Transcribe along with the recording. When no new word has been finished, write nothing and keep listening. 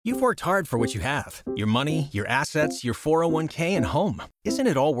You've worked hard for what you have. Your money, your assets, your 401k, and home. Isn't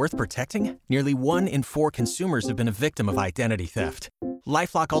it all worth protecting? Nearly 1 in 4 consumers have been a victim of identity theft.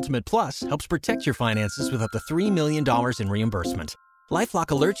 LifeLock Ultimate Plus helps protect your finances with up to $3 million in reimbursement. LifeLock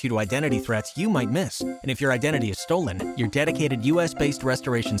alerts you to identity threats you might miss. And if your identity is stolen, your dedicated U.S.-based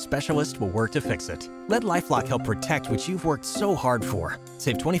restoration specialist will work to fix it. Let LifeLock help protect what you've worked so hard for.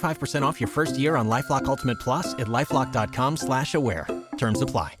 Save 25% off your first year on LifeLock Ultimate Plus at LifeLock.com/aware. Terms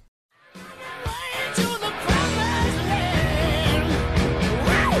apply.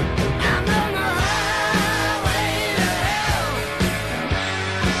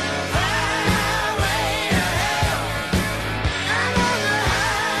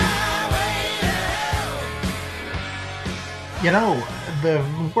 You know, the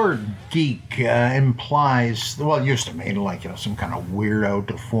word geek implies, well, it used to mean like, some kind of weirdo,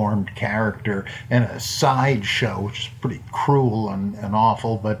 deformed character in a sideshow, which is pretty cruel and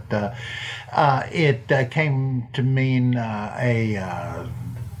awful, but it came to mean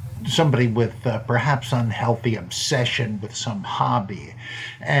somebody with perhaps unhealthy obsession with some hobby.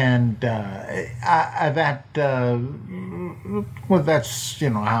 And that's,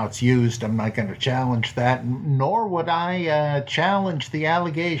 how it's used. I'm not going to challenge that, nor would I challenge the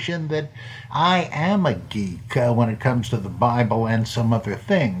allegation that I am a geek when it comes to the Bible and some other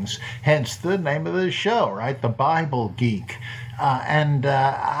things. Hence the name of the show, right? The Bible Geek. And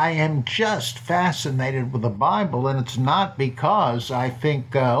I am just fascinated with the Bible, and it's not because I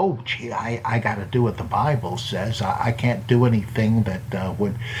think, I got to do what the Bible says. I can't do anything that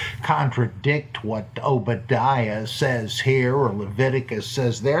would contradict what Obadiah says here or Leviticus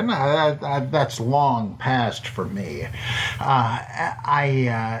says there. No, that's long past for me. But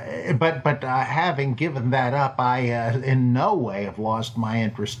having given that up, I in no way have lost my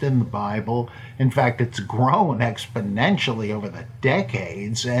interest in the Bible. In fact, it's grown exponentially over the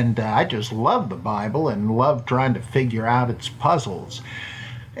decades, and I just love the Bible and love trying to figure out its puzzles.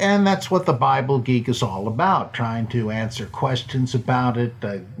 And that's what the Bible Geek is all about, trying to answer questions about it,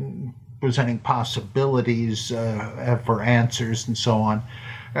 presenting possibilities for answers and so on.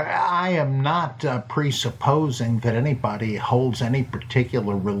 I am not presupposing that anybody holds any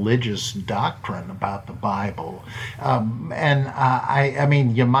particular religious doctrine about the Bible. I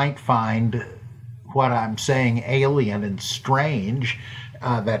mean, you might find what I'm saying alien and strange.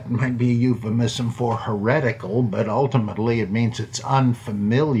 That might be a euphemism for heretical, but ultimately it means it's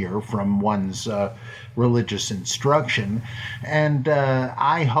unfamiliar from one's religious instruction. And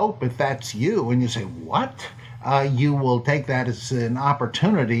I hope if that's you and you say, what? You will take that as an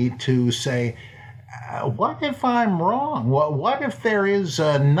opportunity to say, what if I'm wrong? What if there is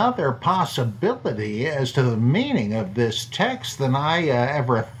another possibility as to the meaning of this text than I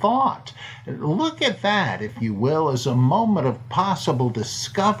ever thought? Look at that, if you will, as a moment of possible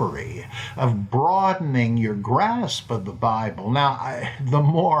discovery, of broadening your grasp of the Bible. Now, the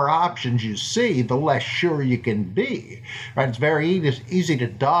more options you see, the less sure you can be. Right? It's very easy to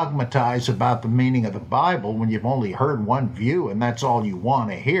dogmatize about the meaning of the Bible when you've only heard one view and that's all you want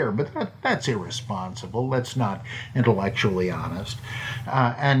to hear, but that's irresponsible. That's not intellectually honest.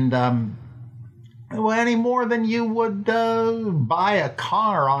 Any more than you would buy a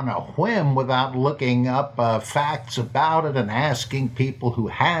car on a whim without looking up facts about it and asking people who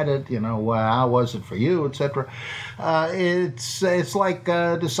had it, how was it for you, etc. It's like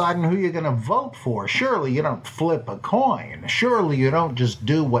deciding who you're going to vote for. Surely you don't flip a coin. Surely you don't just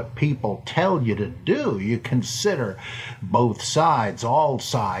do what people tell you to do. You consider both sides, all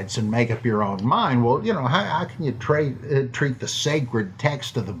sides, and make up your own mind. Well, how can you treat the sacred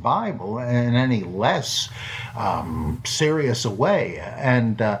text of the Bible in any less serious a way?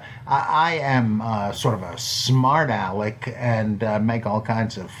 And I am sort of a smart aleck and make all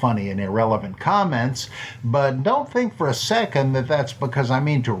kinds of funny and irrelevant comments, but don't think for a second that that's because I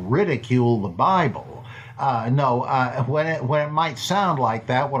mean to ridicule the Bible. When it might sound like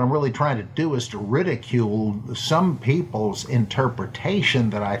that, what I'm really trying to do is to ridicule some people's interpretation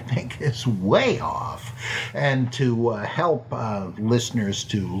that I think is way off, and to help listeners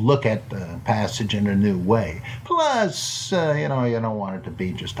to look at the passage in a new way. Plus, you don't want it to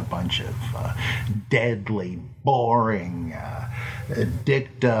be just a bunch of deadly, boring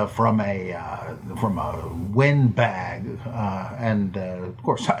dicta from a windbag, and of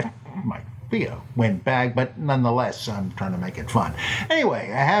course I might be a windbag, but nonetheless, I'm trying to make it fun. Anyway,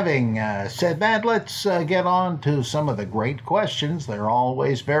 having said that, let's get on to some of the great questions. They're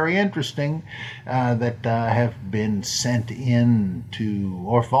always very interesting, that have been sent in to,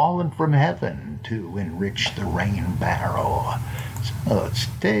 or fallen from heaven to enrich the rain barrel. So let's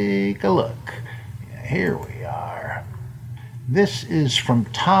take a look. Here we are. This is from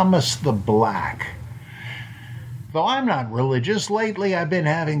Thomas the Black. Though I'm not religious, lately I've been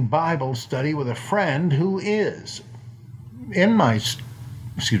having Bible study with a friend who is. In my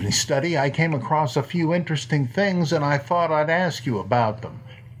study, I came across a few interesting things, and I thought I'd ask you about them.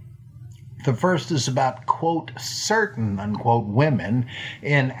 The first is about, quote, certain, unquote, women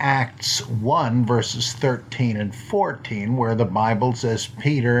in Acts 1, verses 13 and 14, where the Bible says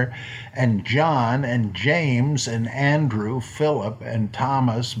Peter and John and James and Andrew, Philip and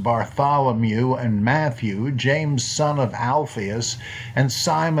Thomas, Bartholomew and Matthew, James son of Alphaeus, and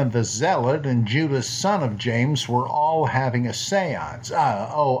Simon the Zealot, and Judas son of James were all having a seance.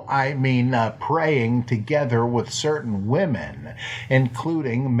 Praying together with certain women,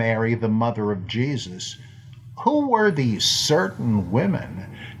 including Mary, the mother of Jesus. Who were these certain women?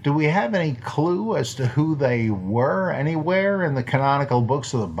 Do we have any clue as to who they were anywhere in the canonical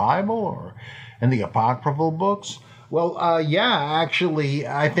books of the Bible or in the apocryphal books? Well, actually,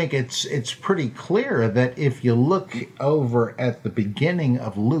 I think it's pretty clear that if you look over at the beginning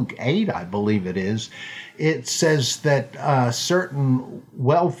of Luke 8, I believe it says that certain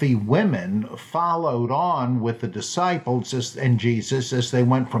wealthy women followed on with the disciples and Jesus as they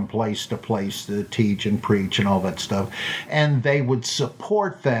went from place to place to teach and preach and all that stuff, and they would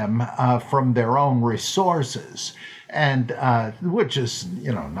support them from their own resources, and which is,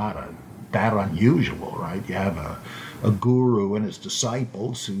 not that unusual, right? You have a guru and his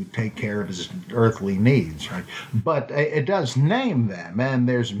disciples who take care of his earthly needs, right? But it does name them, and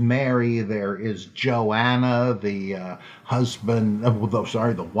there's Mary, there is Joanna, the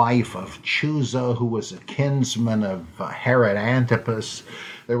the wife of Chusa, who was a kinsman of Herod Antipas.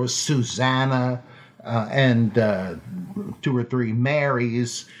 There was Susanna, and 2 or 3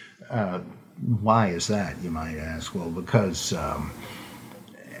 Marys. Why is that, you might ask? Well, because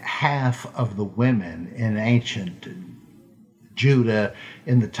half of the women in ancient Judah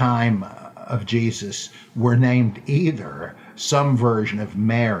in the time of Jesus were named either some version of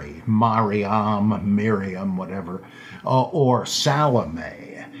Mary, Mariam, Miriam, whatever, or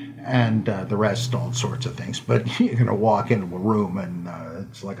Salome, and the rest all sorts of things. But you're going to walk into a room and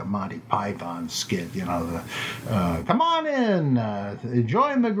it's like a Monty Python skit, come on in,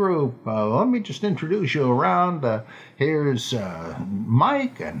 join the group, let me just introduce you around, here's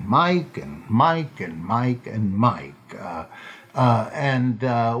Mike and Mike and Mike and Mike and Mike, and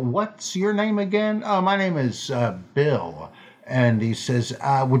what's your name again? Oh, my name is Bill. And he says,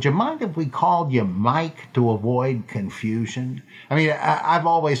 would you mind if we called you Mike to avoid confusion? I mean, I've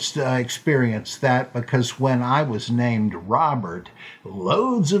always experienced that because when I was named Robert,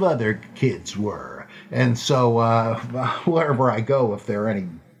 loads of other kids were. And so wherever I go, if there are any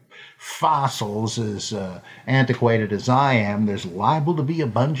fossils as antiquated as I am, there's liable to be a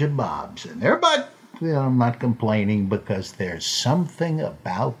bunch of Bobs in there. But I'm not complaining because there's something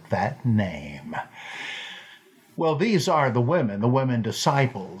about that name. Well, these are the women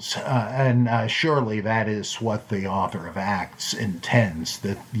disciples, and surely that is what the author of Acts intends,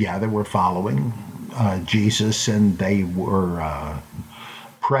 that, they were following Jesus, and they were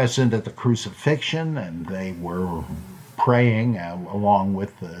present at the crucifixion, and they were praying along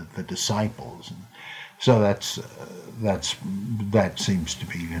with the disciples. So that seems to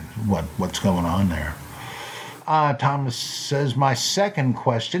be what's going on there. Thomas says, my second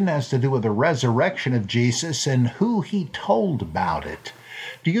question has to do with the resurrection of Jesus and who he told about it.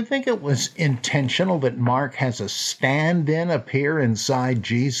 Do you think it was intentional that Mark has a stand-in appear inside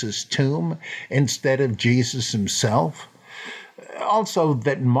Jesus' tomb instead of Jesus himself? Also,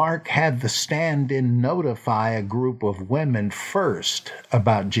 that Mark had the stand-in notify a group of women first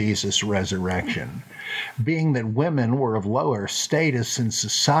about Jesus' resurrection, being that women were of lower status in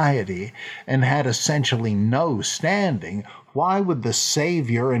society and had essentially no standing. Why would the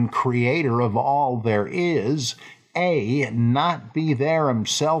Savior and Creator of all there is, A, not be there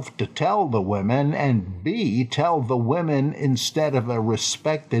himself to tell the women, and B, tell the women instead of a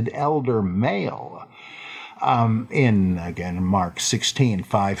respected elder male? In Mark 16,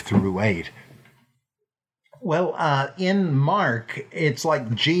 5-8. Well, in Mark, it's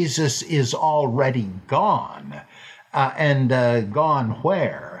like Jesus is already gone. And gone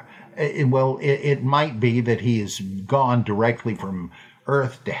where? It might be that he is gone directly from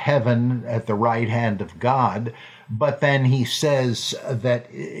earth to heaven at the right hand of God. But then he says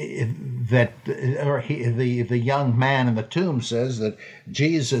that the young man in the tomb says that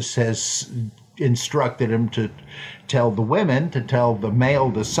Jesus has instructed him to tell the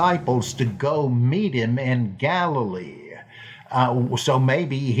male disciples to go meet him in Galilee. So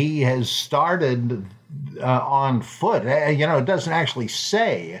maybe he has started on foot. It doesn't actually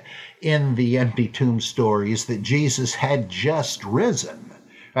say in the empty tomb stories that Jesus had just risen.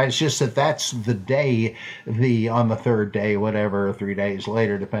 Right? It's just that that's the day, on the third day, whatever, 3 days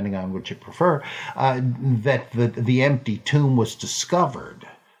later, depending on which you prefer, that the empty tomb was discovered.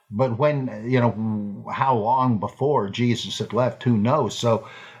 But when, how long before Jesus had left, who knows? So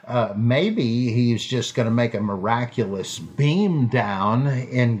maybe he's just going to make a miraculous beam down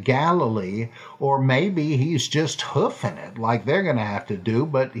in Galilee, or maybe he's just hoofing it like they're going to have to do,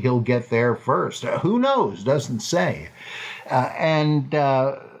 but he'll get there first. Who knows? Doesn't say. And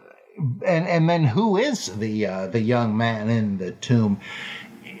then who is the young man in the tomb?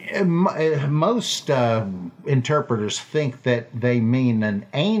 Most interpreters think that they mean an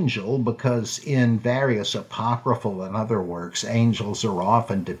angel, because in various apocryphal and other works, angels are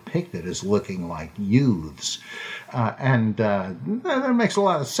often depicted as looking like youths. And that makes a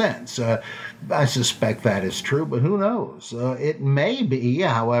lot of sense. I suspect that is true, but who knows? It may be,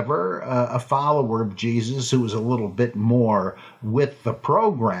 however, a follower of Jesus who was a little bit more with the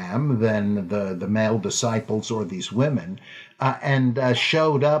program than the male disciples or these women, and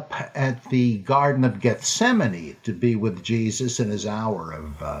showed up at the Garden of Gethsemane to be with Jesus in his hour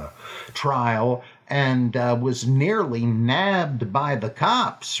of trial, and was nearly nabbed by the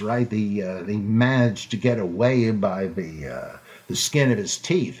cops, right? He managed to get away by the skin of his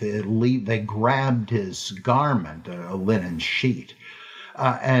teeth. They grabbed his garment, a linen sheet,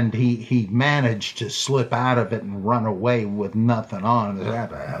 and he managed to slip out of it and run away with nothing on. The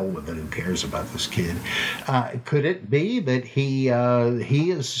hell with it, who cares about this kid? Could it be that he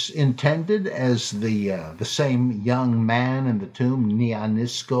is intended as the same young man in the tomb,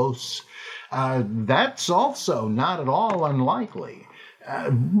 Neoniskos? That's also not at all unlikely.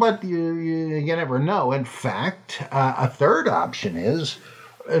 But you never know. In fact, a third option is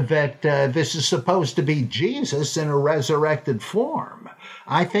that this is supposed to be Jesus in a resurrected form.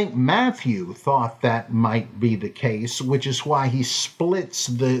 I think Matthew thought that might be the case, which is why he splits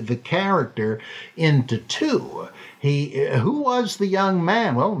the character into two. Who was the young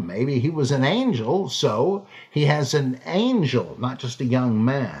man? Well, maybe he was an angel, so he has an angel, not just a young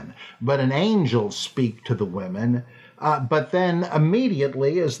man, but an angel speak to the women. But then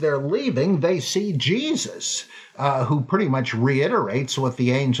immediately as they're leaving, they see Jesus, who pretty much reiterates what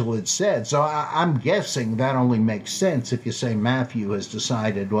the angel had said. So I'm guessing that only makes sense if you say Matthew has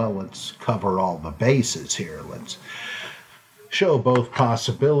decided, well, let's cover all the bases here. Let's show both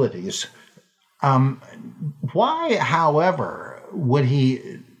possibilities. Why, however, would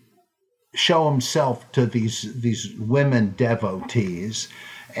he show himself to these women devotees?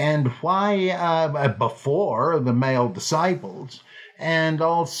 And why before the male disciples? And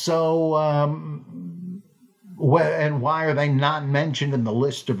also, and why are they not mentioned in the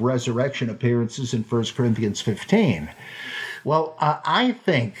list of resurrection appearances in 1 Corinthians 15? Well, I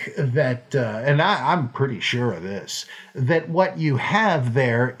think that, and I'm pretty sure of this, that what you have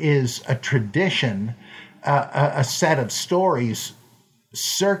there is a tradition, a set of stories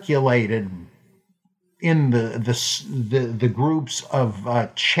circulated in the groups of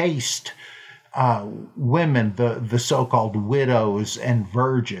chaste women, the so-called widows and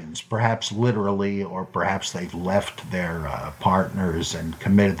virgins, perhaps literally, or perhaps they've left their partners and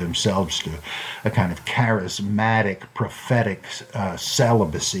committed themselves to a kind of charismatic, prophetic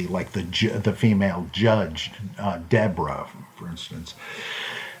celibacy, like the female judge, Deborah, for instance.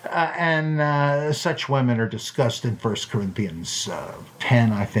 And such women are discussed in 1 Corinthians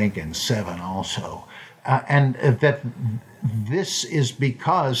 10, I think, and 7 also. And that this is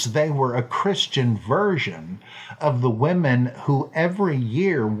because they were a Christian version of the women who every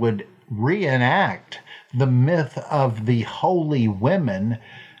year would reenact the myth of the holy women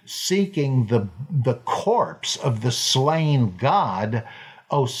seeking the corpse of the slain god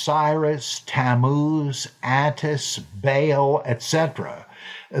Osiris, Tammuz, Attis, Baal, etc.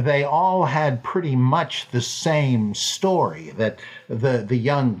 They all had pretty much the same story, that the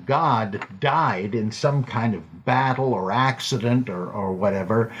young god died in some kind of battle or accident or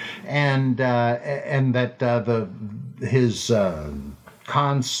whatever, and that his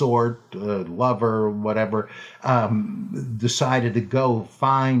consort, lover, whatever, decided to go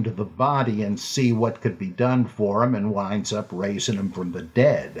find the body and see what could be done for him, and winds up raising him from the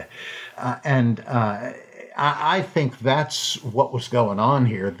dead. I think that's what was going on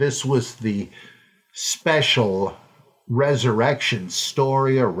here. This was the special resurrection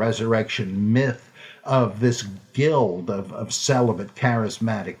story or resurrection myth of this guild of celibate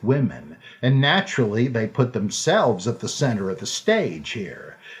charismatic women. And naturally, they put themselves at the center of the stage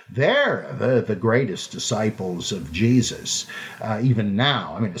here. they're the greatest disciples of Jesus, even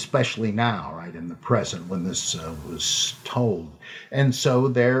now. I mean, especially now, right, in the present when this was told. And so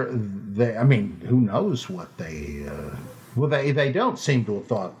I mean, who knows what they don't seem to have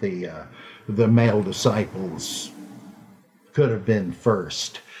thought the male disciples could have been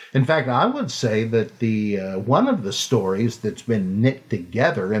first. In fact, I would say that one of the stories that's been knit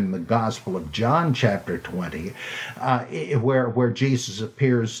together in the Gospel of John, chapter 20, where Jesus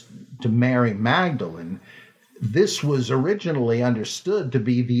appears to Mary Magdalene, this was originally understood to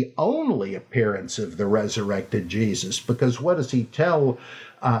be the only appearance of the resurrected Jesus, because what does he tell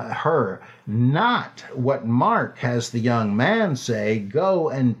her? Not what Mark has the young man say, "Go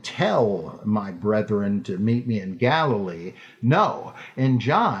and tell my brethren to meet me in Galilee." No, in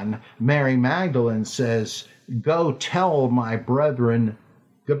John, Mary Magdalene says, "Go tell my brethren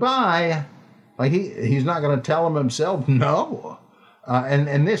goodbye." Like he's not going to tell them himself. No.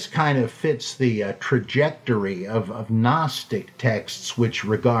 And this kind of fits the trajectory of Gnostic texts which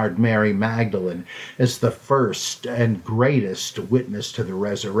regard Mary Magdalene as the first and greatest witness to the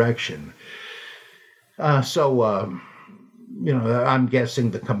resurrection. I'm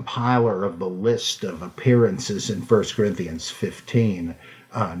guessing the compiler of the list of appearances in 1 Corinthians 15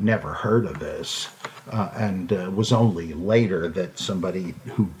 never heard of this, and was only later that somebody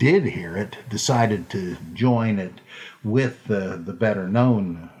who did hear it decided to join it with the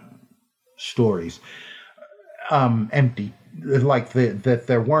better-known stories. That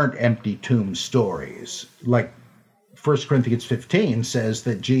there weren't empty tomb stories. Like 1 Corinthians 15 says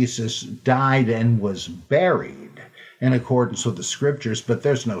that Jesus died and was buried in accordance with the scriptures, but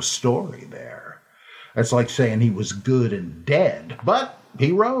there's no story there. It's like saying he was good and dead, but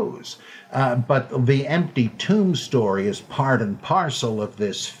he rose. But the empty tomb story is part and parcel of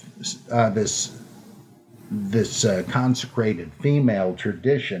this consecrated female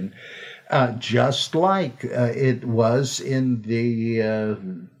tradition, just like it was in the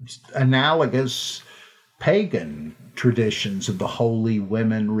analogous pagan traditions of the holy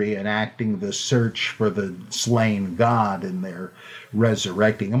women reenacting the search for the slain God in their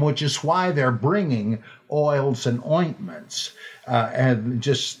resurrecting him, which is why they're bringing oils and ointments. And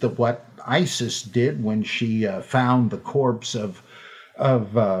just what Isis did when she found the corpse of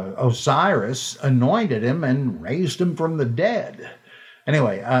Osiris, anointed him and raised him from the dead.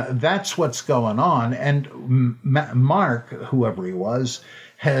 Anyway, that's what's going on. And Mark, whoever he was,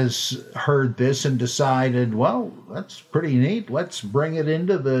 has heard this and decided, well, that's pretty neat. Let's bring it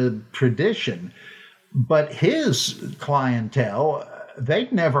into the tradition. But his clientele,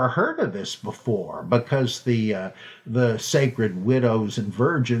 they'd never heard of this before, because the sacred widows and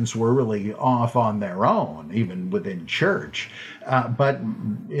virgins were really off on their own, even within church.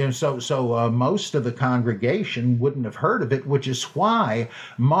 So most of the congregation wouldn't have heard of it, which is why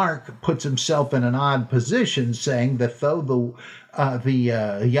Mark puts himself in an odd position, saying that though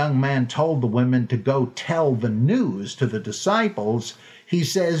the young man told the women to go tell the news to the disciples, he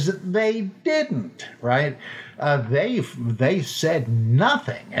says they didn't, right? They said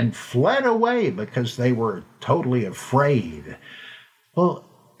nothing and fled away because they were totally afraid. Well,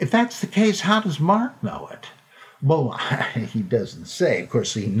 if that's the case, how does Mark know it? Well, he doesn't say. Of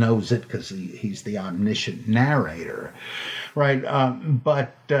course, he knows it because he's the omniscient narrator, right?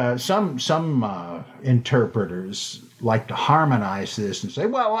 But some interpreters like to harmonize this and say,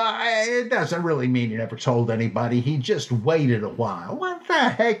 well, it doesn't really mean he never told anybody. He just waited a while. What the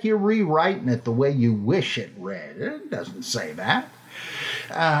heck? You're rewriting it the way you wish it read. It doesn't say that.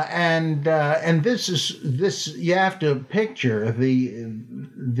 And this you have to picture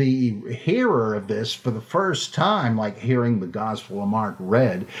the hearer of this for the first time, like hearing the Gospel of Mark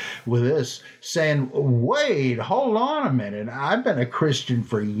read with this, saying, wait, hold on a minute, I've been a Christian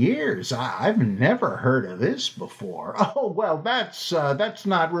for years, I've never heard of this before. Oh, well, that's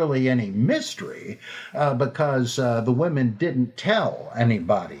not really any mystery, because the women didn't tell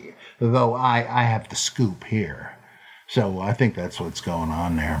anybody, though I have the scoop here. So I think that's what's going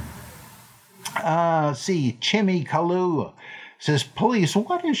on there. Chimmy Kalu says, please,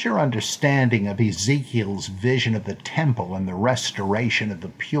 what is your understanding of Ezekiel's vision of the temple and the restoration of the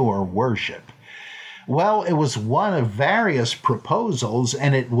pure worship? Well, it was one of various proposals,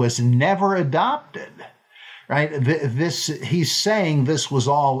 and it was never adopted. Right? He's saying this was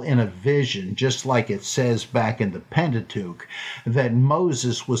all in a vision, just like it says back in the Pentateuch that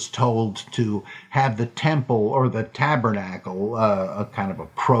Moses was told to have the temple or the tabernacle, a kind of a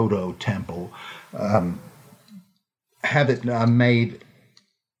proto-temple, have it made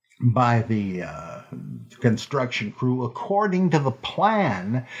by the construction crew according to the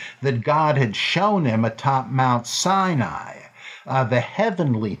plan that God had shown him atop Mount Sinai. The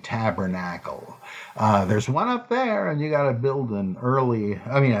heavenly tabernacle. There's one up there, and you got to build an earthly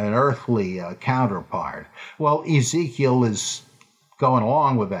counterpart. Well, Ezekiel is going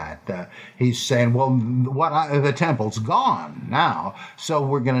along with that. He's saying, well, the temple's gone now, so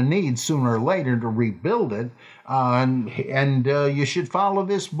we're going to need sooner or later to rebuild it, and you should follow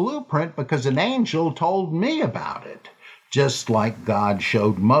this blueprint because an angel told me about it. Just like God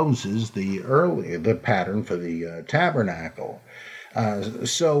showed Moses the pattern for the tabernacle.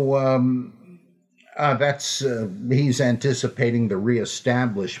 He's anticipating the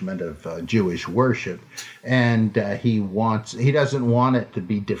reestablishment of Jewish worship, and he doesn't want it to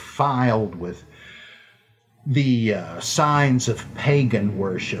be defiled with the signs of pagan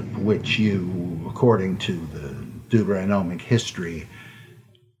worship, which you, according to the Deuteronomic history,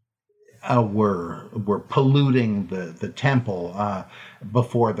 were polluting the temple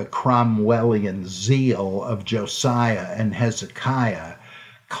before the Cromwellian zeal of Josiah and Hezekiah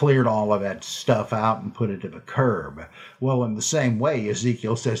cleared all of that stuff out and put it to the curb. Well, in the same way,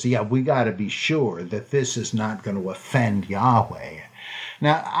 Ezekiel says, we got to be sure that this is not going to offend Yahweh.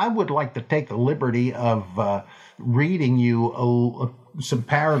 Now, I would like to take the liberty of reading you some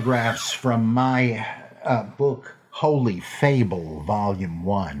paragraphs from my book, Holy Fable, Volume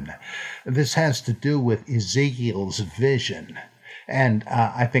 1. This has to do with Ezekiel's vision. And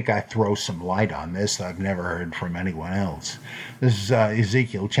I think I throw some light on this that I've never heard from anyone else. This is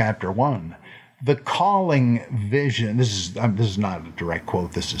Ezekiel chapter 1. The calling vision, this is not a direct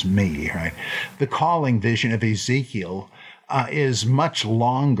quote, this is me, right? The calling vision of Ezekiel is much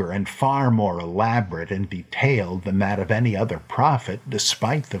longer and far more elaborate and detailed than that of any other prophet,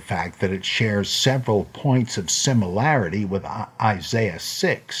 despite the fact that it shares several points of similarity with Isaiah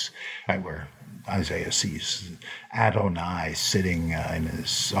 6, right, where Isaiah sees Adonai sitting on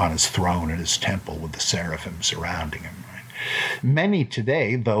his throne in his temple with the seraphim surrounding him. Many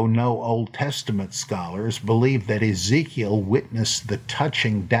today, though no Old Testament scholars, believe that Ezekiel witnessed the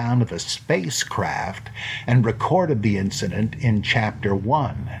touching down of a spacecraft and recorded the incident in chapter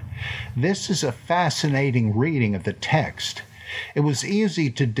 1. This is a fascinating reading of the text. It was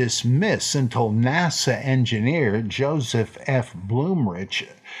easy to dismiss until NASA engineer Joseph F. Blumrich,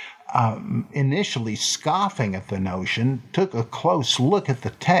 initially scoffing at the notion, took a close look at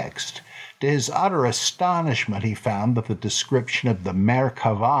the text. To his utter astonishment, he found that the description of the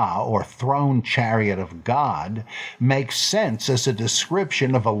Merkavah, or throne chariot of God, makes sense as a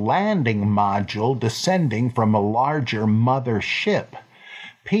description of a landing module descending from a larger mother ship.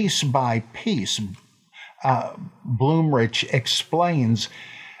 Piece by piece, Blumrich explains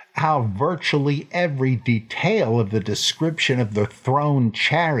how virtually every detail of the description of the throne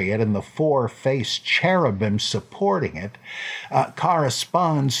chariot and the four-faced cherubim supporting it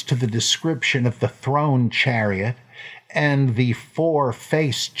corresponds to the description of the throne chariot, and the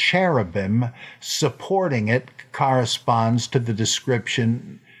four-faced cherubim supporting it corresponds to the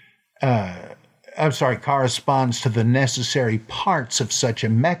description corresponds to the necessary parts of such a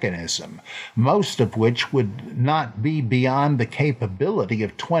mechanism, most of which would not be beyond the capability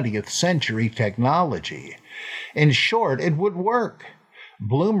of 20th century technology. In short, it would work.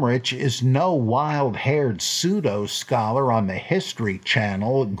 Blumrich is no wild-haired pseudo-scholar on the History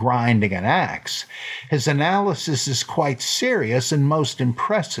Channel grinding an axe. His analysis is quite serious and most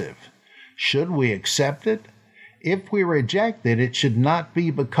impressive. Should we accept it? If we reject it, it should not be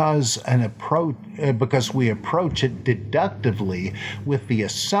because we approach it deductively with the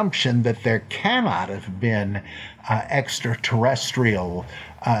assumption that there cannot have been extraterrestrial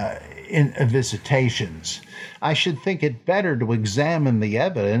visitations. I should think it better to examine the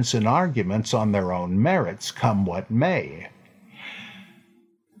evidence and arguments on their own merits, come what may.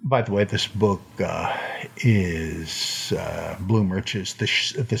 By the way, this book is Blumrich's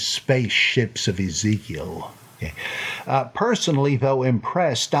The Spaceships of Ezekiel. Personally, though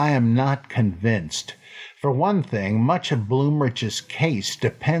impressed, I am not convinced. For one thing, much of Blumrich's case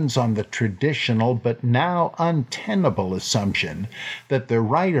depends on the traditional but now untenable assumption that the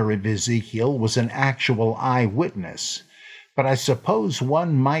writer of Ezekiel was an actual eyewitness. But I suppose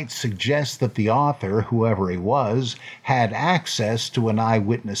one might suggest that the author, whoever he was, had access to an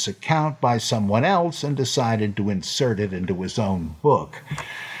eyewitness account by someone else and decided to insert it into his own book.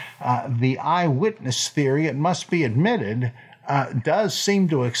 The eyewitness theory, it must be admitted, does seem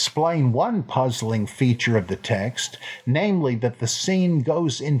to explain one puzzling feature of the text, namely that the scene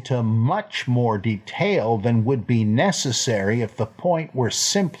goes into much more detail than would be necessary if the point were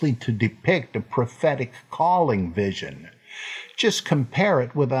simply to depict a prophetic calling vision. Just compare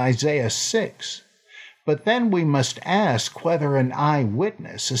it with Isaiah 6. But then we must ask whether an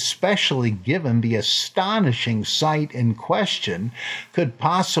eyewitness, especially given the astonishing sight in question, could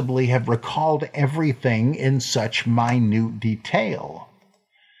possibly have recalled everything in such minute detail.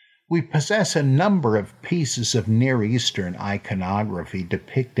 We possess a number of pieces of Near Eastern iconography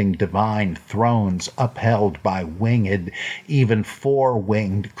depicting divine thrones upheld by winged, even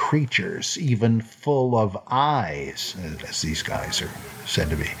four-winged creatures, even full of eyes, as these guys are said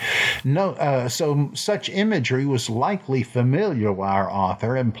to be. So such imagery was likely familiar to our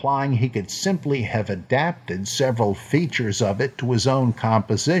author, implying he could simply have adapted several features of it to his own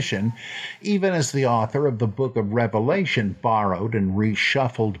composition, even as the author of the book of Revelation borrowed and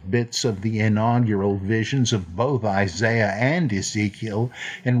reshuffled bits of the inaugural visions of both Isaiah and Ezekiel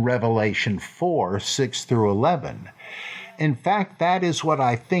in Revelation 4, 6 through 11. In fact, that is what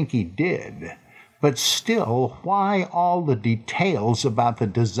I think he did. But still, why all the details about the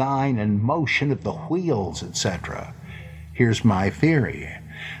design and motion of the wheels, etc.? Here's my theory.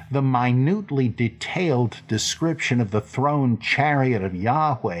 The minutely detailed description of the throne chariot of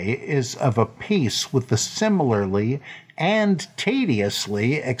Yahweh is of a piece with the similarly and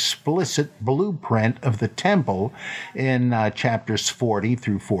tediously explicit blueprint of the temple in chapters 40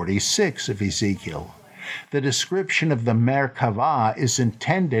 through 46 of Ezekiel. The description of the Merkavah is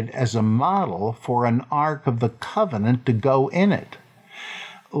intended as a model for an Ark of the Covenant to go in it.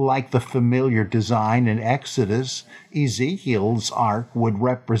 Like the familiar design in Exodus, Ezekiel's ark would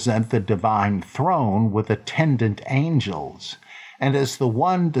represent the divine throne with attendant angels. And as the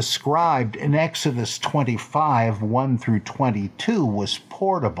one described in Exodus 25, 1 through 22 was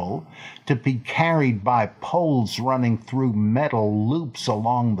portable, to be carried by poles running through metal loops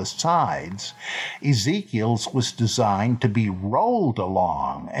along the sides, Ezekiel's was designed to be rolled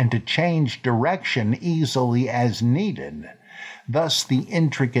along and to change direction easily as needed. Thus the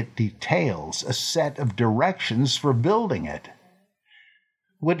intricate details, a set of directions for building it.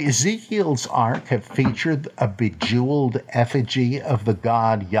 Would Ezekiel's ark have featured a bejeweled effigy of the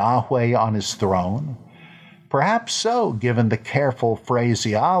god Yahweh on his throne? Perhaps so, given the careful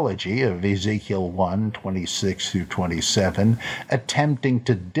phraseology of Ezekiel 1, 26 through 27, attempting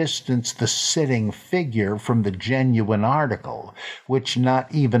to distance the sitting figure from the genuine article, which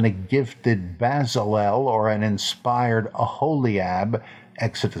not even a gifted Bezalel or an inspired Aholiab,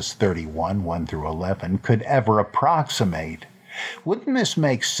 Exodus 31, 1 through 11, could ever approximate. Wouldn't this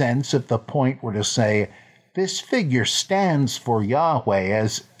make sense if the point were to say, this figure stands for Yahweh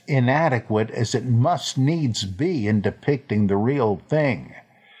as inadequate as it must needs be in depicting the real thing?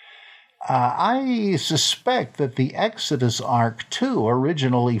 I suspect that the Exodus Ark, too,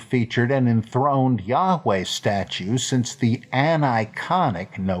 originally featured an enthroned Yahweh statue, since the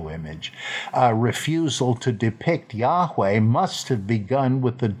aniconic, no image, refusal to depict Yahweh must have begun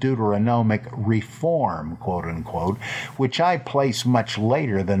with the Deuteronomic reform, quote-unquote, which I place much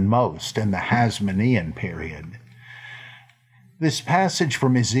later than most, in the Hasmonean period. This passage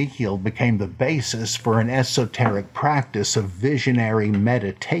from Ezekiel became the basis for an esoteric practice of visionary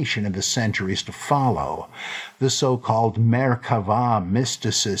meditation in the centuries to follow, the so-called Merkavah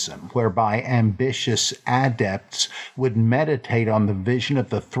mysticism, whereby ambitious adepts would meditate on the vision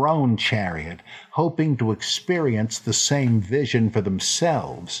of the throne chariot, hoping to experience the same vision for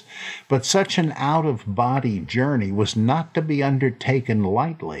themselves. But such an out-of-body journey was not to be undertaken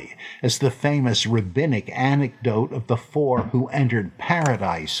lightly, as the famous rabbinic anecdote of the four who entered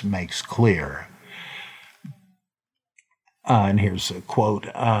paradise makes clear. And here's a quote,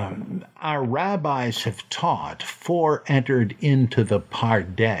 our rabbis have taught, four entered into the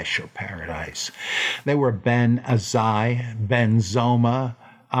Pardesh, or paradise. They were Ben Azai, Ben Zoma,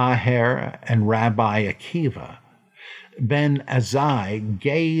 Aher, and Rabbi Akiva. Ben Azai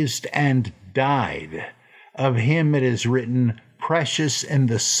gazed and died. Of him it is written, precious in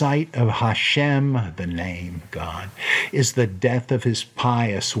the sight of Hashem, the name, God, is the death of his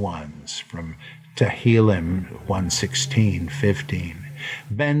pious ones, from Tehillim 1:16-15.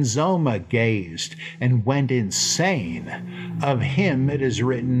 Ben Zoma gazed and went insane. Of him it is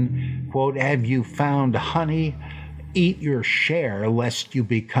written, quote, have you found honey? Eat your share, lest you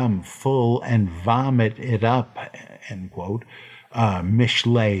become full and vomit it up, end quote.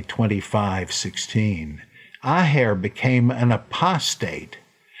 Mishlei 25:16. Aher became an apostate.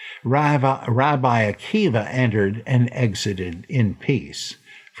 Rabbi Akiva entered and exited in peace,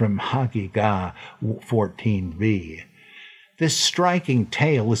 from Hagigah 14b. This striking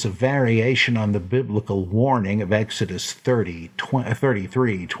tale is a variation on the biblical warning of Exodus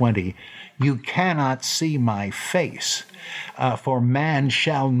 33:20. You cannot see my face, for man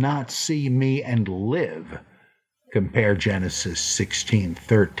shall not see me and live. Compare Genesis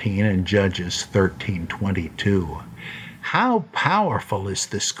 16:13 and Judges 13:22. How powerful is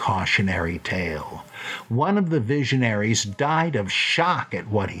this cautionary tale? One of the visionaries died of shock at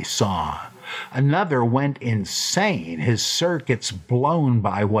what he saw. Another went insane, his circuits blown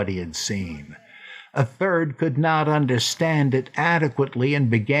by what he had seen. A third could not understand it adequately and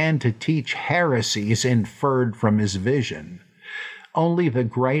began to teach heresies inferred from his vision. Only the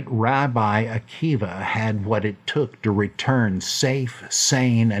great Rabbi Akiva had what it took to return safe,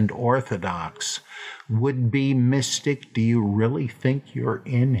 sane, and orthodox. Would-be mystic, do you really think you're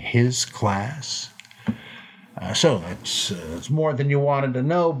in his class? So that's more than you wanted to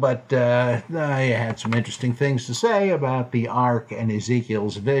know, but I had some interesting things to say about the Ark and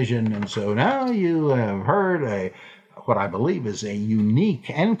Ezekiel's vision, and so now you have heard what I believe is a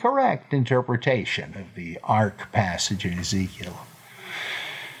unique and correct interpretation of the Ark passage in Ezekiel.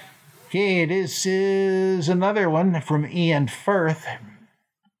 Okay, this is another one from Ian Firth.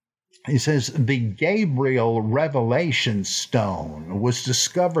 He says, the Gabriel Revelation Stone was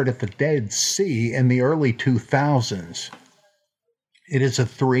discovered at the Dead Sea in the early 2000s. It is a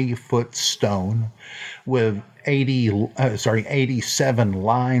 3-foot stone with 87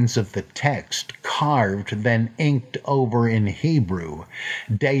 lines of the text carved, then inked over in Hebrew,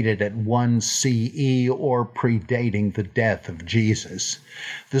 dated at 1 CE or predating the death of Jesus.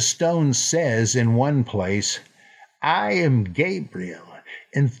 The stone says in one place, I am Gabriel.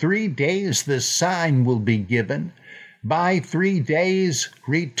 In 3 days the sign will be given. By 3 days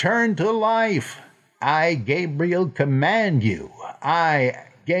return to life. I, Gabriel, command you. I,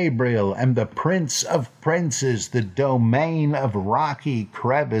 Gabriel, am the prince of princes, the domain of rocky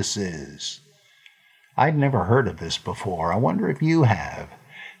crevices. I'd never heard of this before. I wonder if you have.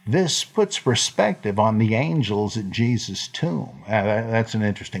 This puts perspective on the angels at Jesus' tomb. That's an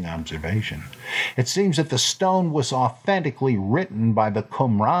interesting observation. It seems that the stone was authentically written by the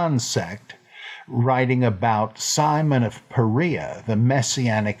Qumran sect, writing about Simon of Peraea, the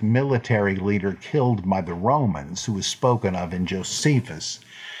messianic military leader killed by the Romans, who was spoken of in Josephus.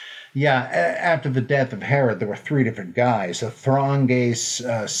 Yeah, after the death of Herod, there were 3 different guys, Athronges,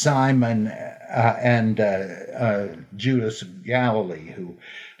 Simon, and Judas of Galilee, who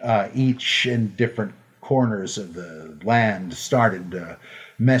each in different corners of the land started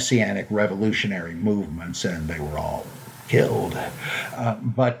messianic revolutionary movements, and they were all killed.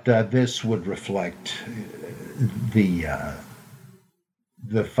 But this would reflect the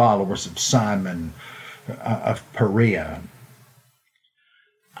followers of Simon of Peraea.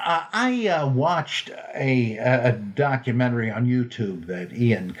 I watched a documentary on YouTube that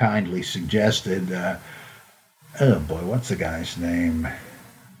Ian kindly suggested. Oh boy, what's the guy's name?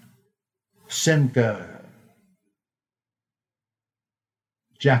 Simca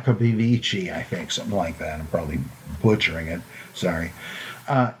Jacobivici, I think, something like that. I'm probably butchering it. Sorry.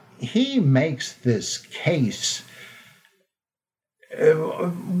 He makes this case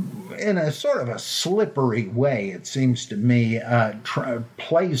in a sort of a slippery way, it seems to me,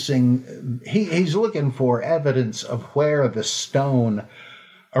 he's looking for evidence of where the stone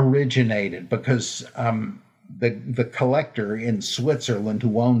originated, because the collector in Switzerland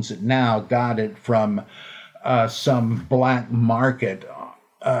who owns it now got it from some black market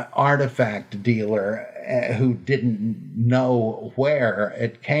artifact dealer who didn't know where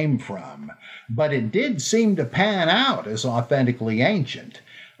it came from. But it did seem to pan out as authentically ancient,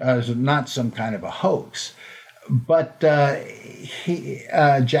 not some kind of a hoax. But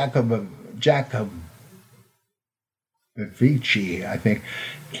Jacobivici, I think,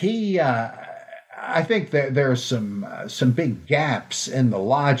 I think there are some big gaps in the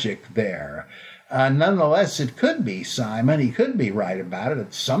logic there. Nonetheless, it could be Simon. He could be right about it.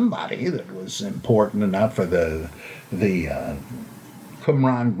 It's somebody that was important enough for the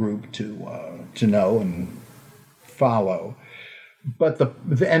Qumran group to know and follow. But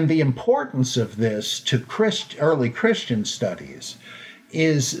the importance of this to early Christian studies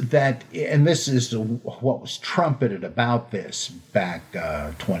is that, and this is what was trumpeted about this back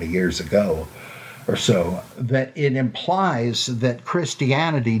 20 years ago or so, that it implies that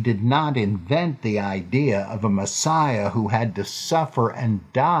Christianity did not invent the idea of a Messiah who had to suffer and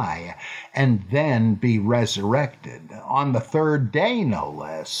die and then be resurrected on the 3rd day, no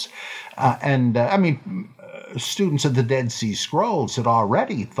less. Students of the Dead Sea Scrolls had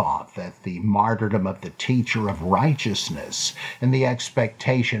already thought that the martyrdom of the teacher of righteousness and the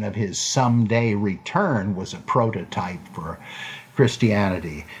expectation of his someday return was a prototype for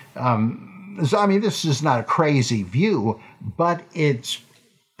Christianity. This is not a crazy view, but it's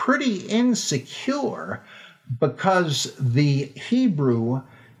pretty insecure because the Hebrew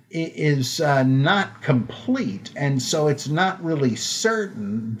is not complete, and so it's not really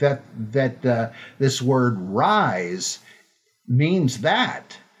certain that this word rise means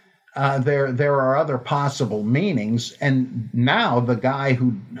that. There are other possible meanings, and now the guy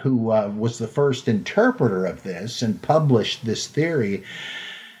who was the first interpreter of this and published this theory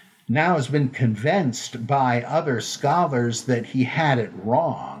now has been convinced by other scholars that he had it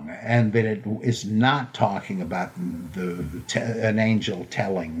wrong, and that it is not talking about an angel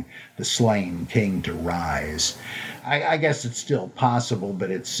telling the slain king to rise. I guess it's still possible,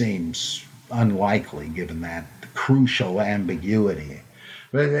 but it seems unlikely given that crucial ambiguity.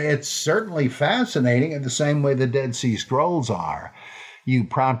 But it's certainly fascinating in the same way the Dead Sea Scrolls are. You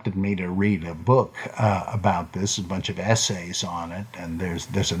prompted me to read a book about this, a bunch of essays on it, and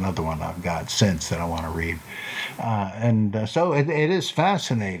there's another one I've got since that I want to read. So it is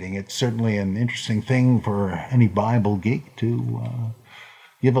fascinating. It's certainly an interesting thing for any Bible geek to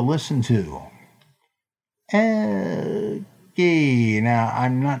give a listen to. Okay, now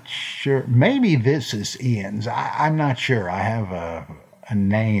I'm not sure. Maybe this is Ian's. I'm not sure. I have a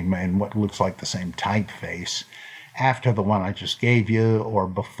name and what looks like the same typeface after the one I just gave you or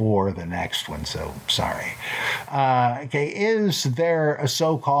before the next one, so sorry. Okay, is there a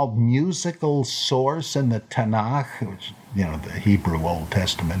so-called musical source in the Tanakh, which, the Hebrew Old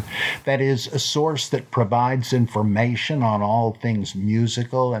Testament, that is a source that provides information on all things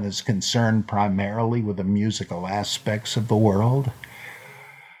musical and is concerned primarily with the musical aspects of the world?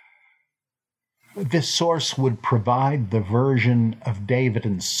 This source would provide the version of David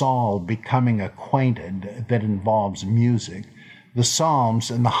and Saul becoming acquainted that involves music, the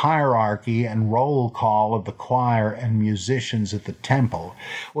Psalms, and the hierarchy and roll call of the choir and musicians at the temple.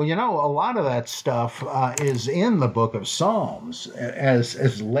 Well, a lot of that stuff is in the book of Psalms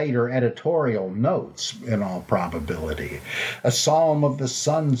as later editorial notes, in all probability. A psalm of the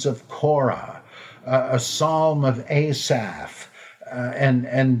sons of Korah, a psalm of Asaph,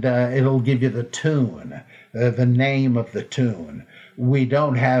 and it'll give you the tune, the name of the tune. We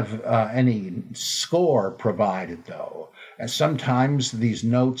don't have any score provided, though. And sometimes these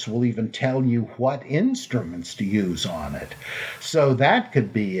notes will even tell you what instruments to use on it. So that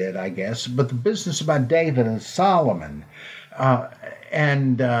could be it, I guess. But the business about David and Solomon,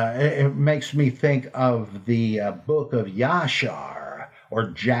 it makes me think of the book of Yashar, or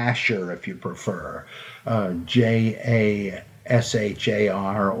Jasher if you prefer, Jashar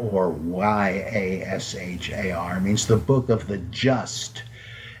or Yashar, means the book of the just.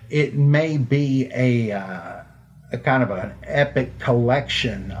 It may be a kind of an epic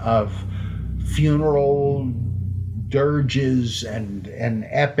collection of funeral dirges and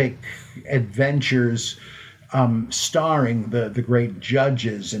epic adventures starring the great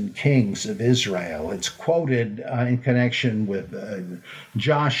judges and kings of Israel. It's quoted in connection with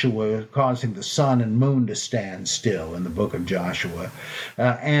Joshua causing the sun and moon to stand still in the book of Joshua,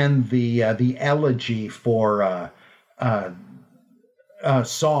 and the elegy for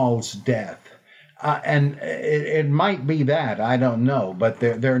Saul's death. And it might be that, I don't know, but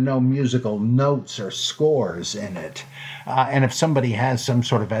there are no musical notes or scores in it. And if somebody has some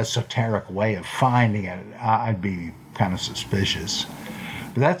sort of esoteric way of finding it, I'd be kind of suspicious.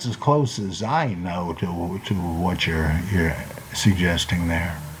 But that's as close as I know to what you're suggesting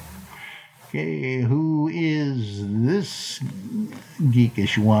there. Okay, who is this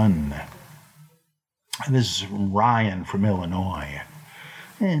geekish one? This is Ryan from Illinois.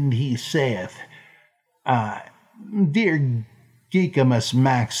 And he saith, Dear Geekimus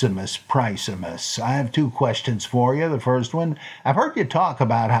Maximus Pricemus, I have two questions for you. The first one, I've heard you talk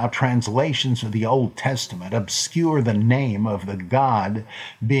about how translations of the Old Testament obscure the name of the God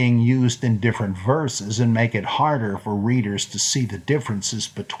being used in different verses and make it harder for readers to see the differences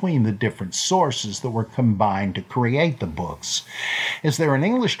between the different sources that were combined to create the books. Is there an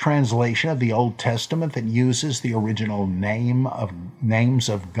English translation of the Old Testament that uses the original names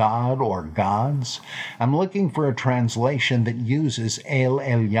of God or gods? I'm looking for a translation that uses El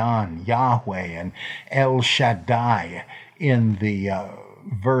Elyon, Yahweh, and El Shaddai in the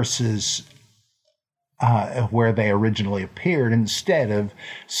verses where they originally appeared, instead of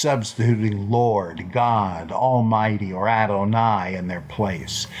substituting Lord, God, Almighty, or Adonai in their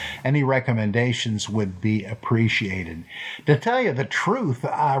place. Any recommendations would be appreciated. To tell you the truth,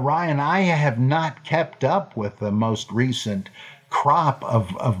 Ryan, I have not kept up with the most recent crop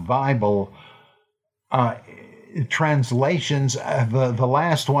of Bible translations. The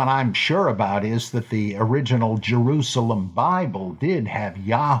last one I'm sure about is that the original Jerusalem Bible did have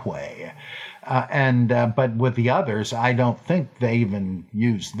Yahweh, but with the others, I don't think they even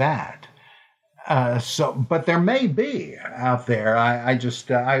used that. But there may be out there.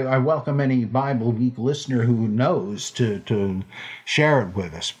 I welcome any Bible Geek listener who knows to share it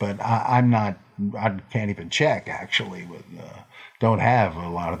with us. But I can't even check actually. Don't have a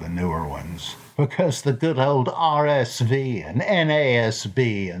lot of the newer ones because the good old RSV and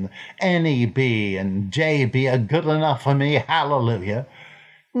NASB and NEB and JB are good enough for me. Hallelujah.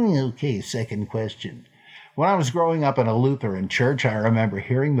 Okay, second question. When I was growing up in a Lutheran church, I remember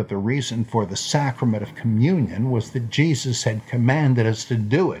hearing that the reason for the sacrament of communion was that Jesus had commanded us to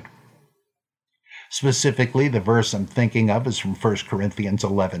do it. Specifically, the verse I'm thinking of is from 1 Corinthians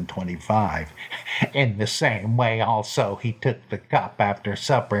 11:25. In the same way also he took the cup after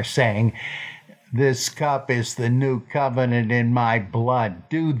supper, saying, "This cup is the new covenant in my blood.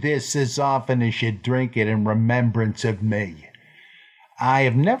 Do this as often as you drink it in remembrance of me." I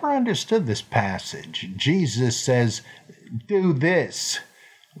have never understood this passage. Jesus says, "Do this."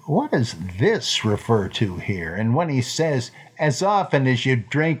 What does this refer to here? And when he says, "as often as you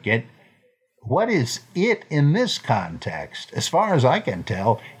drink it," what is it in this context? As far as I can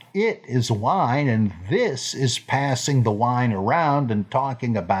tell, it is wine, and this is passing the wine around and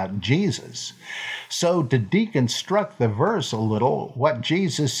talking about Jesus. So to deconstruct the verse a little, what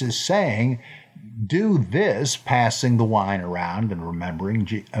Jesus is saying, do this, passing the wine around and remembering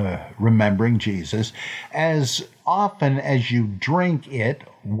Jesus, as often as you drink it,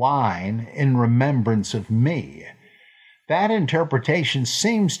 wine, in remembrance of me. That interpretation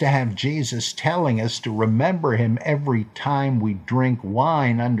seems to have Jesus telling us to remember him every time we drink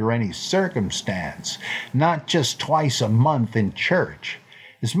wine under any circumstance, not just twice a month in church.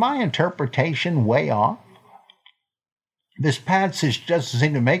 Is my interpretation way off? This passage doesn't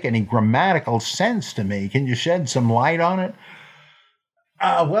seem to make any grammatical sense to me. Can you shed some light on it?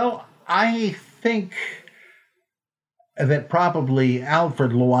 Well, I think that probably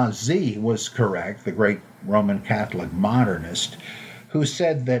Alfred Loisy was correct, the great Roman Catholic modernist, who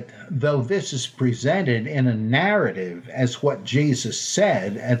said that though this is presented in a narrative as what Jesus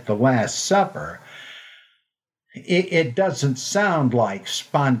said at the Last Supper, it doesn't sound like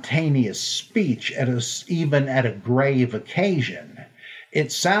spontaneous speech even at a grave occasion.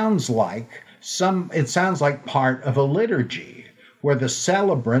 It sounds like part of a liturgy where the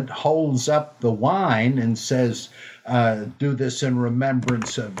celebrant holds up the wine and says, do this in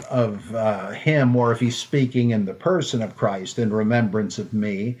remembrance of him, or if he's speaking in the person of Christ, in remembrance of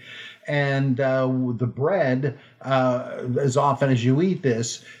me. And the bread, as often as you eat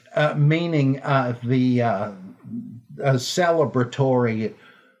this, meaning the celebratory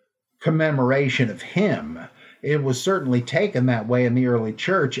commemoration of him. It was certainly taken that way in the early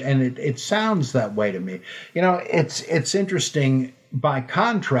church, and it sounds that way to me. You know, it's interesting, by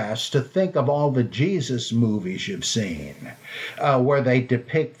contrast, to think of all the Jesus movies you've seen where they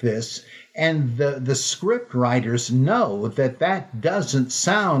depict this, and the script writers know that doesn't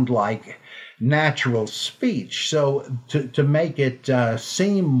sound like natural speech. So to make it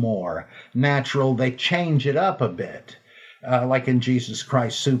seem more natural, they change it up a bit. Like in Jesus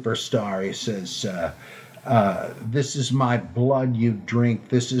Christ Superstar, he says, this is my blood you drink,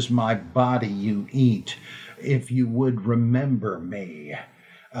 this is my body you eat, if you would remember me.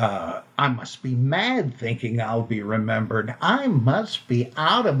 I must be mad thinking I'll be remembered. I must be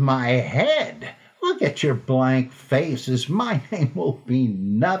out of my head. Look at your blank faces. My name will be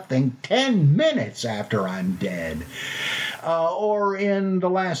nothing 10 minutes after I'm dead. Or in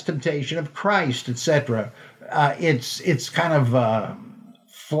The Last Temptation of Christ, etc. It's kind of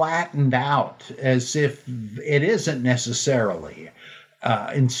flattened out, as if it isn't necessarily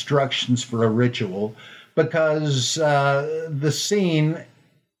instructions for a ritual, because the scene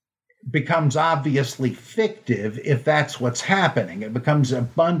becomes obviously fictive if that's what's happening. It becomes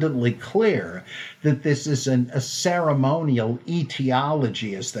abundantly clear that this is a ceremonial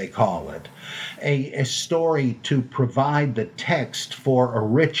etiology, as they call it, a story to provide the text for a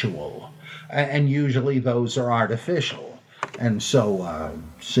ritual, and usually those are artificial. And so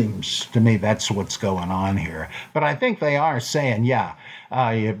seems to me that's what's going on here. But I think they are saying, you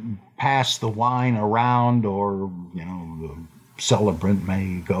pass the wine around, or, you know, the celebrant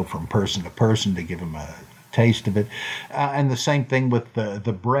may go from person to person to give him a taste of it. And the same thing with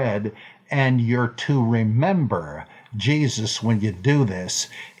the bread. And you're to remember Jesus when you do this.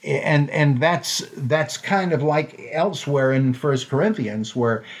 And that's kind of like elsewhere in 1 Corinthians,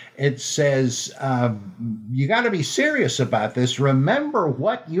 where it says, you got to be serious about this. Remember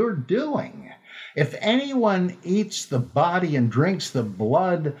what you're doing. If anyone eats the body and drinks the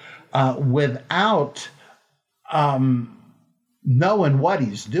blood without knowing what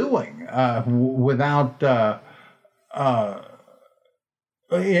he's doing, without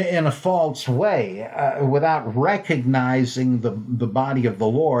in a false way, without recognizing the body of the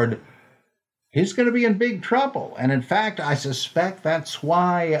Lord, he's going to be in big trouble. And in fact, I suspect that's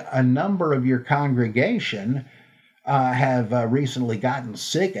why a number of your congregation have recently gotten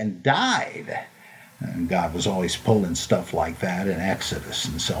sick and died. And God was always pulling stuff like that in Exodus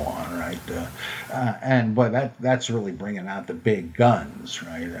and so on, right? And boy, that's really bringing out the big guns,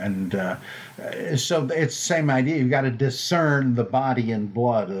 right? And so it's the same idea. You've got to discern the body and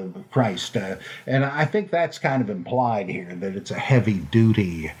blood of Christ. And I think that's kind of implied here, that it's a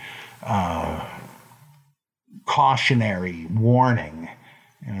heavy-duty cautionary warning.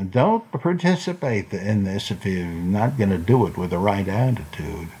 You know, don't participate in this if you're not going to do it with the right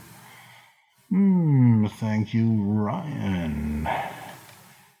attitude. Thank you, Ryan.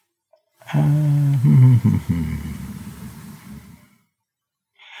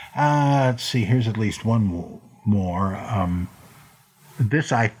 Let's see, here's at least one more.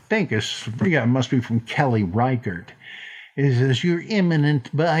 This, I think, it must be from Kelly Reichert. It says, "You're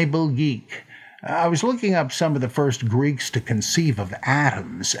eminent Bible geek. I was looking up some of the first Greeks to conceive of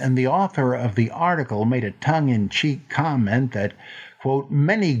atoms, and the author of the article made a tongue-in-cheek comment that, quote,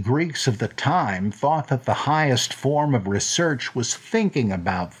 many Greeks of the time thought that the highest form of research was thinking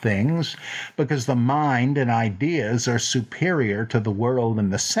about things because the mind and ideas are superior to the world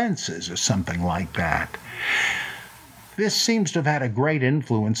and the senses," or something like that. This seems to have had a great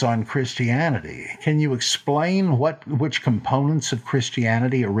influence on Christianity. Can you explain which components of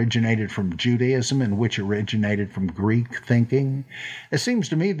Christianity originated from Judaism and which originated from Greek thinking? It seems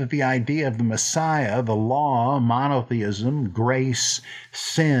to me that the idea of the Messiah, the law, monotheism, grace,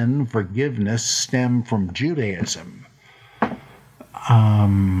 sin, forgiveness stem from Judaism.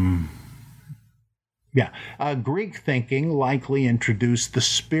 Greek thinking likely introduced the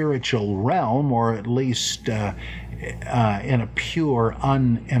spiritual realm, or at least in a pure,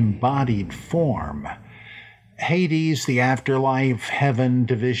 unembodied form. Hades, the afterlife, heaven,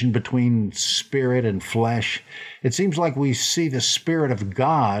 division between spirit and flesh. It seems like we see the Spirit of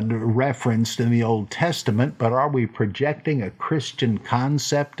God referenced in the Old Testament, but are we projecting a Christian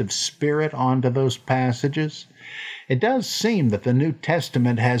concept of spirit onto those passages? It does seem that the New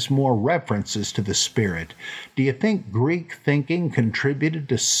Testament has more references to the Spirit. Do you think Greek thinking contributed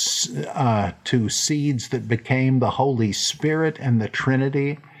to seeds that became the Holy Spirit and the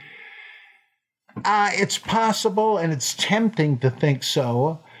Trinity? It's possible, and it's tempting to think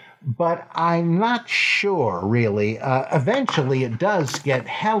so, but I'm not sure, really. Eventually, it does get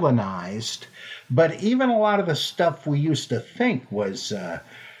Hellenized, but even a lot of the stuff we used to think was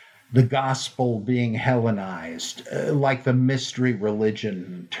the gospel being Hellenized, like the mystery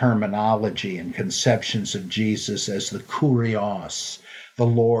religion terminology and conceptions of Jesus as the Kurios, the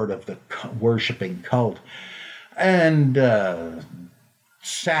Lord of the worshiping cult, and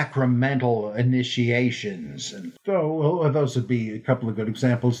sacramental initiations. And so those would be a couple of good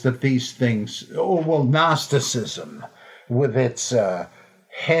examples that these things, Gnosticism with its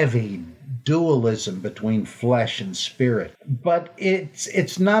heavy dualism between flesh and spirit. But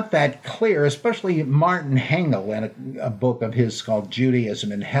it's not that clear, especially Martin Hengel in a book of his called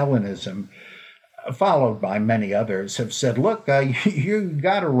Judaism and Hellenism, followed by many others, have said, look, you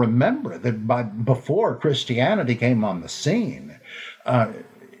got to remember that before Christianity came on the scene,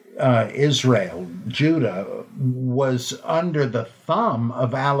 Israel, Judah, was under the thumb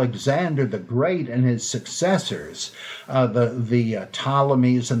of Alexander the Great and his successors, the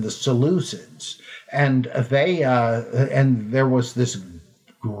Ptolemies and the Seleucids, and there was this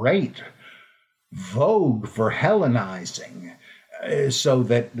great vogue for Hellenizing, so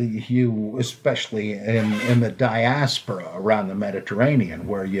that you, especially in the diaspora around the Mediterranean,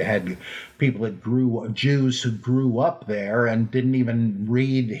 where you had people Jews who grew up there and didn't even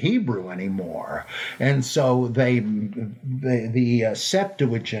read Hebrew anymore, and so the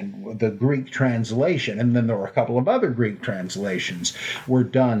Septuagint, the Greek translation, and then there were a couple of other Greek translations, were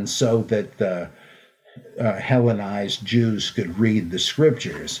done so that the Hellenized Jews could read the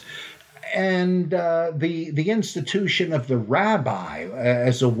scriptures. And the institution of the rabbi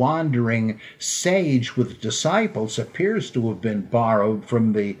as a wandering sage with disciples appears to have been borrowed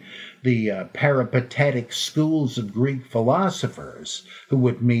from the peripatetic schools of Greek philosophers who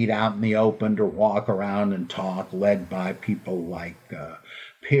would meet out in the open or walk around and talk, led by people like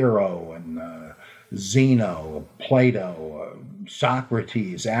Pyrrho and Zeno, Plato,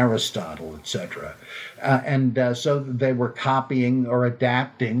 Socrates, Aristotle, etc. So they were copying or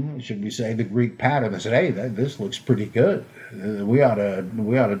adapting, should we say, the Greek pattern. They said, hey, this looks pretty good. We ought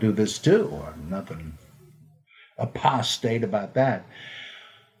to do this too. Nothing apostate about that.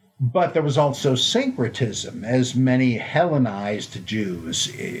 But there was also syncretism, as many Hellenized Jews,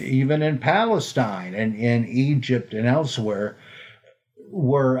 even in Palestine and in Egypt and elsewhere,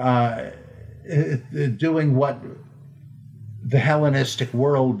 were doing what the Hellenistic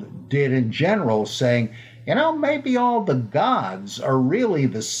world did in general, saying, maybe all the gods are really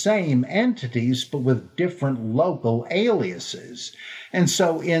the same entities, but with different local aliases. And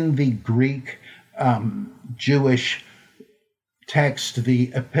so in the Greek Jewish text,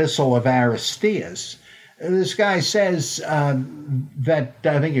 the Epistle of Aristeas, this guy says that,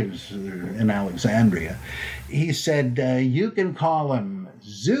 I think it was in Alexandria, he said, you can call him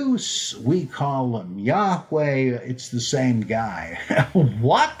Zeus, we call him Yahweh, it's the same guy.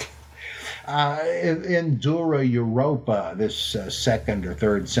 What? In Dura Europa, this 2nd or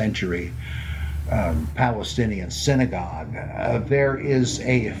 3rd century Palestinian synagogue, there is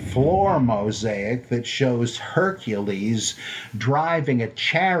a floor mosaic that shows Hercules driving a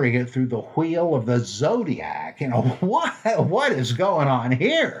chariot through the wheel of the zodiac. What is going on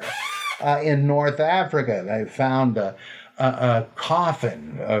here? In North Africa, they found a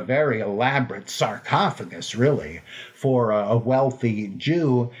coffin, a very elaborate sarcophagus, really, for a wealthy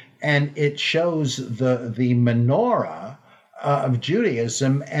Jew, and it shows the menorah of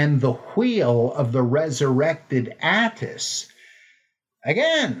Judaism and the wheel of the resurrected Attis.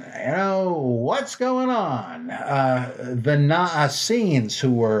 Again, what's going on? The Naassenes,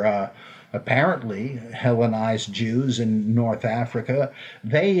 who were apparently Hellenized Jews in North Africa,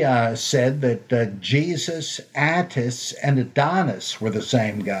 they said that Jesus, Attis, and Adonis were the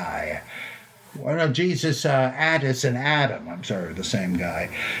same guy. Well, no, Jesus, Attis, and Adam, the same guy.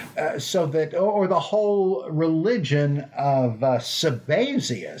 So that, or the whole religion of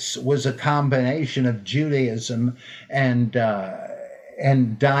Sabazius was a combination of Judaism and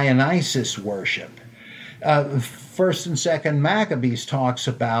Dionysus worship. First and Second Maccabees talks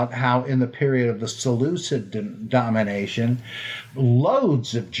about how in the period of the Seleucid domination,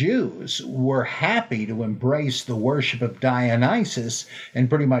 loads of Jews were happy to embrace the worship of Dionysus and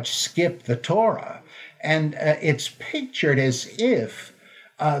pretty much skip the Torah. And it's pictured as if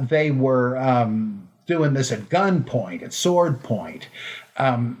they were doing this at gunpoint, at sword point.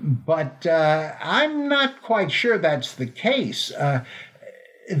 But I'm not quite sure that's the case.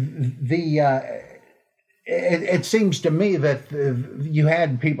 It seems to me that you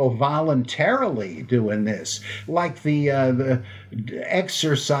had people voluntarily doing this, like the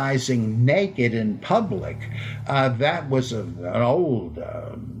exercising naked in public. That was an old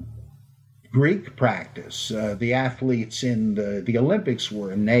Greek practice. The athletes in the Olympics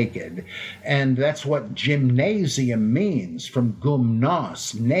were naked, and that's what gymnasium means, from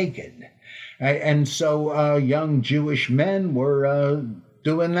gymnos, naked. And so young Jewish men were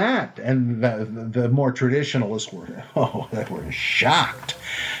doing that, and the more traditionalists were shocked.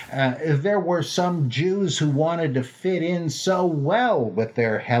 There were some Jews who wanted to fit in so well with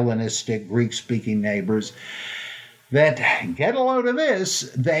their Hellenistic Greek-speaking neighbors that, get a load of this,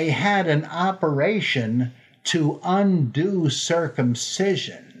 they had an operation to undo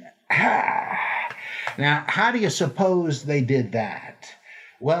circumcision. Now, how do you suppose they did that?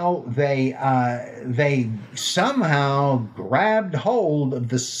 Well, they somehow grabbed hold of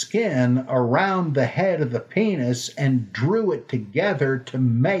the skin around the head of the penis and drew it together to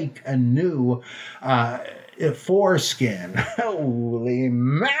make a new foreskin. Holy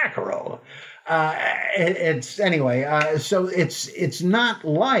mackerel! So it's not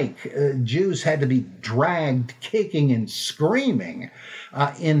like Jews had to be dragged kicking and screaming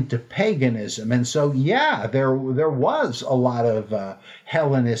into paganism. And so, yeah, there was a lot of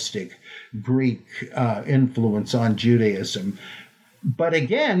Hellenistic Greek influence on Judaism. But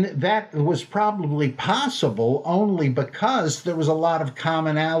again, that was probably possible only because there was a lot of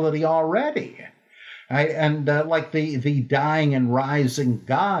commonality already. And like the dying and rising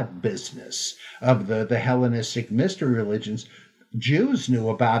God business of the Hellenistic mystery religions, Jews knew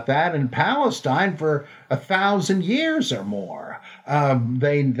about that in Palestine for 1,000 years or more.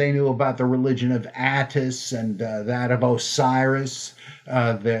 They knew about the religion of Attis and that of Osiris.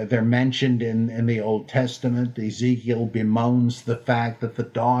 They're mentioned in the Old Testament. Ezekiel bemoans the fact that the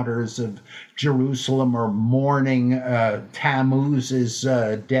daughters of Jerusalem are mourning Tammuz's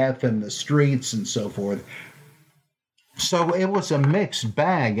death in the streets and so forth. So it was a mixed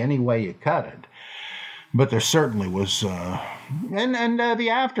bag any way you cut it. But there certainly was, and the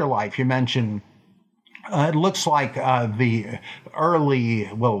afterlife you mentioned. It looks like the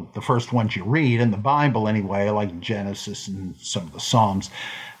first ones you read in the Bible anyway, like Genesis and some of the Psalms,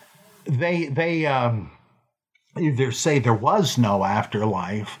 they either say there was no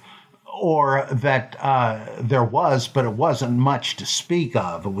afterlife, or that there was, but it wasn't much to speak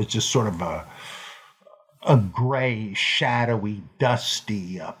of. It was just sort of a gray, shadowy,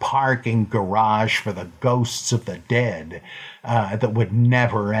 dusty parking garage for the ghosts of the dead that would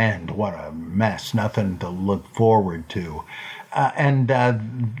never end. What a mess. Nothing to look forward to.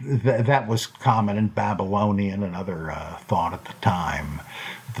 That was common in Babylonian and other thought at the time.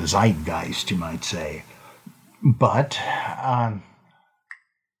 The zeitgeist, you might say. But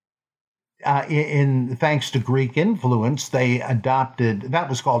thanks to Greek influence, they adopted, that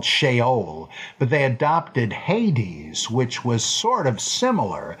was called Sheol, but they adopted Hades, which was sort of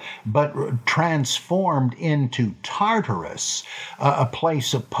similar, but transformed into Tartarus, a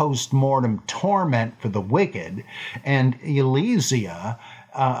place of post-mortem torment for the wicked, and Elysia,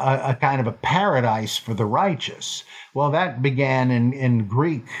 a kind of a paradise for the righteous. Well, that began in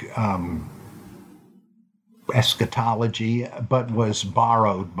Greek eschatology, but was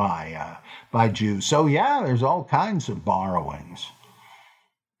borrowed by Jews. So yeah, there's all kinds of borrowings.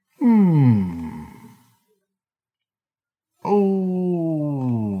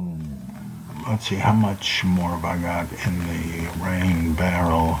 Oh, let's see, how much more have I got in the rain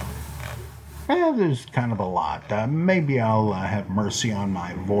barrel? There's kind of a lot. Maybe I'll have mercy on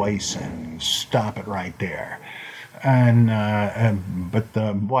my voice and stop it right there. But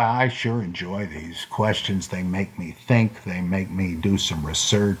I sure enjoy these questions. They make me think, they make me do some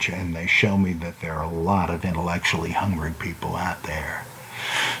research, and they show me that there are a lot of intellectually hungry people out there.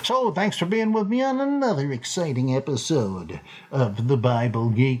 So thanks for being with me on another exciting episode of The Bible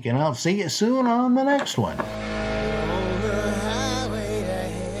Geek, and I'll see you soon on the next one.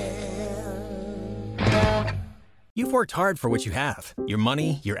 You've worked hard for what you have. Your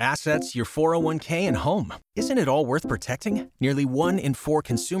money, your assets, your 401k, and home. Isn't it all worth protecting? Nearly 1 in 4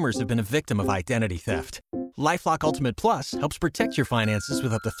 consumers have been a victim of identity theft. LifeLock Ultimate Plus helps protect your finances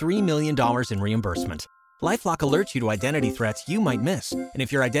with up to $3 million in reimbursement. LifeLock alerts you to identity threats you might miss. And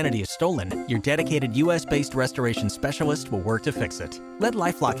if your identity is stolen, your dedicated U.S.-based restoration specialist will work to fix it. Let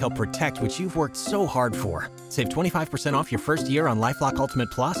LifeLock help protect what you've worked so hard for. Save 25% off your first year on LifeLock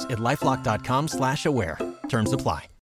Ultimate Plus at LifeLock.com/aware. Terms apply.